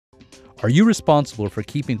Are you responsible for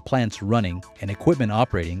keeping plants running and equipment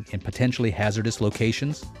operating in potentially hazardous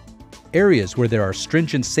locations? Areas where there are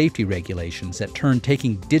stringent safety regulations that turn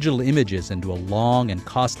taking digital images into a long and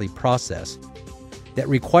costly process, that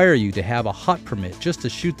require you to have a hot permit just to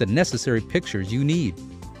shoot the necessary pictures you need.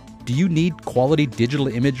 Do you need quality digital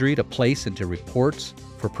imagery to place into reports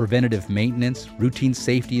for preventative maintenance, routine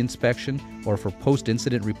safety inspection, or for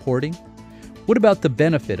post-incident reporting? What about the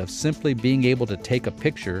benefit of simply being able to take a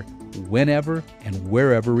picture whenever and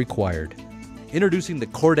wherever required? Introducing the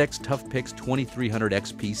ToughPIX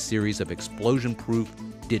 2300XP series of explosion-proof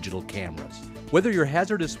digital cameras. Whether your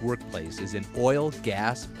hazardous workplace is in oil,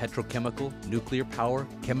 gas, petrochemical, nuclear power,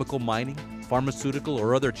 chemical mining, pharmaceutical,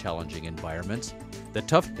 or other challenging environments, the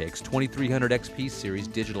ToughPIX 2300XP series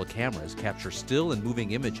digital cameras capture still and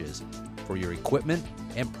moving images for your equipment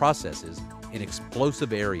and processes in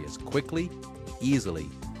explosive areas quickly, easily,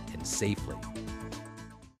 and safely.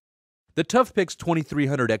 The ToughPIX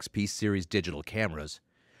 2300XP series digital cameras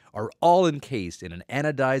are all encased in an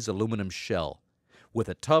anodized aluminum shell with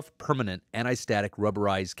a tough, permanent, anti-static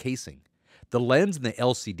rubberized casing. The lens and the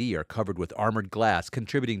LCD are covered with armored glass,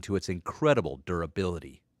 contributing to its incredible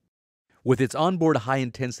durability. With its onboard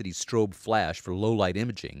high-intensity strobe flash for low-light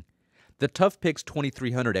imaging, the ToughPIX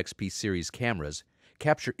 2300XP series cameras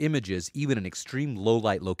capture images even in extreme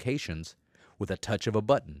low-light locations with a touch of a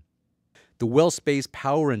button. The well-spaced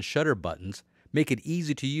power and shutter buttons make it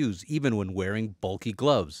easy to use even when wearing bulky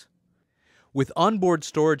gloves. With onboard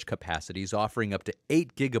storage capacities offering up to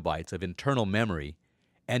 8 GB of internal memory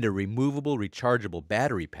and a removable rechargeable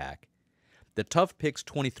battery pack, the ToughPIX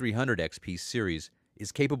 2300XP series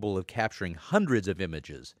is capable of capturing hundreds of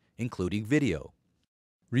images, including video.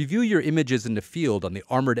 Review your images in the field on the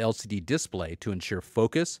armored LCD display to ensure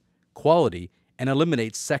focus, quality, and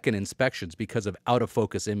eliminate second inspections because of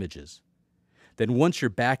out-of-focus images. Then once you're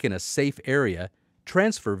back in a safe area,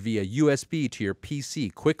 transfer via USB to your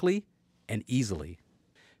PC quickly and easily.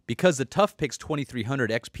 Because the ToughPIX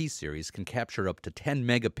 2300XP series can capture up to 10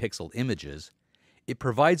 megapixel images, it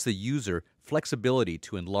provides the user flexibility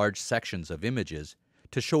to enlarge sections of images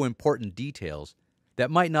to show important details that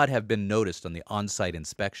might not have been noticed on the on-site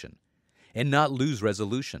inspection, and not lose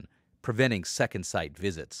resolution, preventing second sight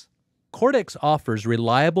visits. ToughPIX offers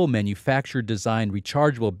reliable manufacturer-designed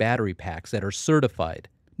rechargeable battery packs that are certified.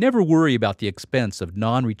 Never worry about the expense of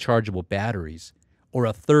non-rechargeable batteries or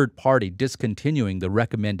a third party discontinuing the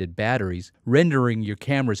recommended batteries, rendering your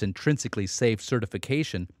camera's intrinsically safe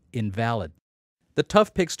certification invalid. The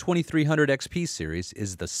ToughPIX 2300XP series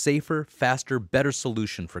is the safer, faster, better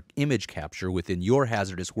solution for image capture within your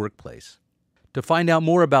hazardous workplace. To find out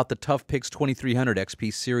more about the ToughPIX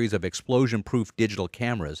 2300XP series of explosion-proof digital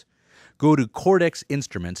cameras, go to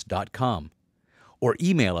cordexinstruments.com or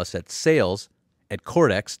email us at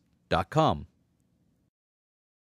sales@cordex.com.